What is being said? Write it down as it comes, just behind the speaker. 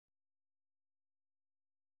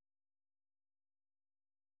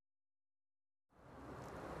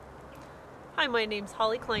Hi, my name's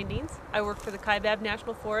Holly Kleindienst. I work for the Kaibab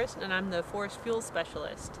National Forest and I'm the Forest Fuel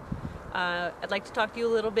Specialist. I'd like to talk to you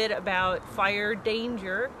a little bit about fire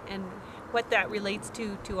danger and what that relates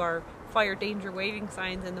to our fire danger waiting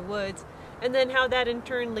signs in the woods, and then how that in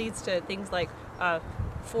turn leads to things like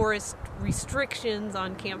forest restrictions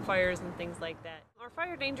on campfires and things like that. Our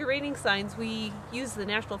fire danger rating signs, we use the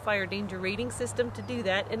National Fire Danger Rating System to do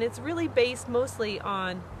that, and it's really based mostly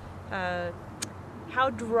on how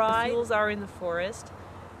dry the fuels are in the forest,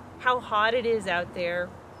 how hot it is out there,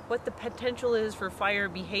 what the potential is for fire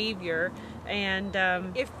behavior, and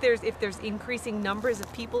if there's increasing numbers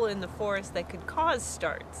of people in the forest that could cause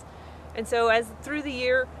starts. And so as through the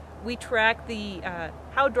year we track the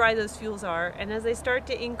how dry those fuels are, and as they start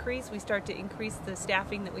to increase, we start to increase the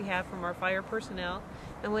staffing that we have from our fire personnel.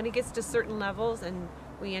 And when it gets to certain levels and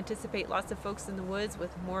we anticipate lots of folks in the woods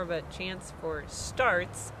with more of a chance for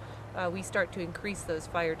starts, we start to increase those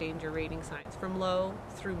fire danger rating signs from low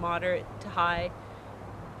through moderate to high.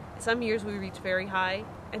 Some years we reach very high,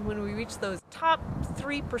 and when we reach those top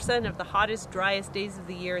 3% of the hottest, driest days of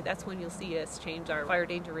the year, that's when you'll see us change our fire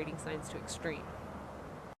danger rating signs to extreme.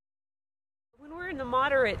 When we're in the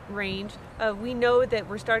moderate range, we know that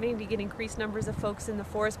we're starting to get increased numbers of folks in the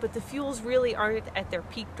forest, but the fuels really aren't at their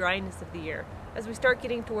peak dryness of the year. As we start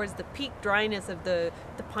getting towards the peak dryness of the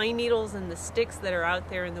pine needles and the sticks that are out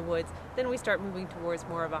there in the woods, then we start moving towards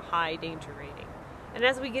more of a high danger rating. And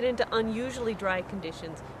as we get into unusually dry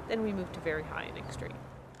conditions, then we move to very high and extreme.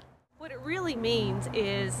 What it really means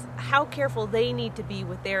is how careful they need to be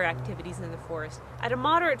with their activities in the forest. At a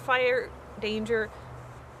moderate fire danger,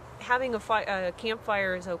 having a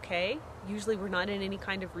campfire is okay. Usually we're not in any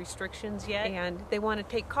kind of restrictions yet, and they want to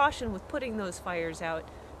take caution with putting those fires out.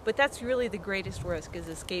 But that's really the greatest risk, is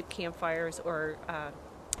escape campfires or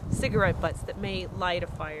cigarette butts that may light a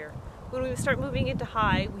fire. When we start moving into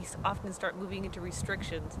high, we often start moving into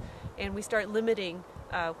restrictions, and we start limiting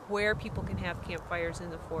where people can have campfires in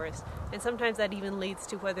the forest. And sometimes that even leads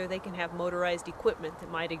to whether they can have motorized equipment that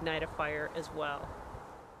might ignite a fire as well.